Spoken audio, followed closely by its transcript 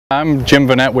I'm Jim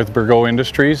Vannett with Bourgault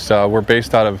Industries. We're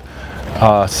based out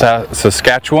of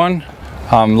Saskatchewan.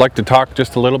 I'd like to talk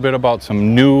just a little bit about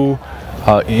some new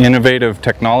innovative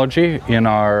technology in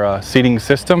our seeding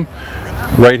system.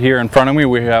 Right here in front of me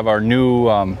we have our new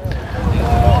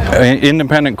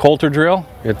independent Coulter Drill.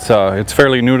 It's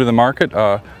fairly new to the market.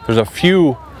 There's a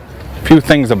few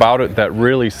things about it that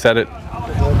really set it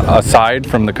aside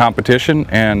from the competition,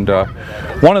 and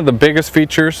one of the biggest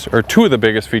features, or two of the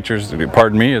biggest features,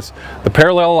 pardon me, is the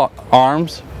parallel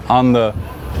arms on the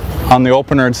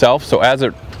opener itself. So as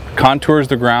it contours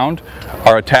the ground,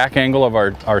 our attack angle of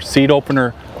our seed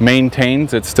opener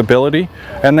maintains its stability,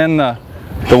 and then the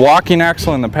walking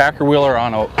axle and the packer wheel are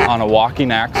on a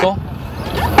walking axle,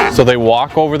 so they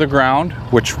walk over the ground,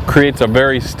 which creates a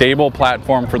very stable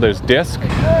platform for this disc.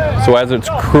 So as it's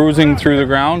cruising through the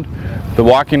ground, the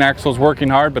walking axle is working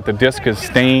hard, but the disc is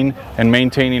staying and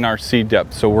maintaining our seed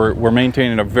depth. So we're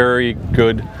maintaining a very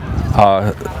good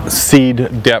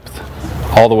seed depth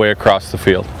all the way across the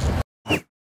field.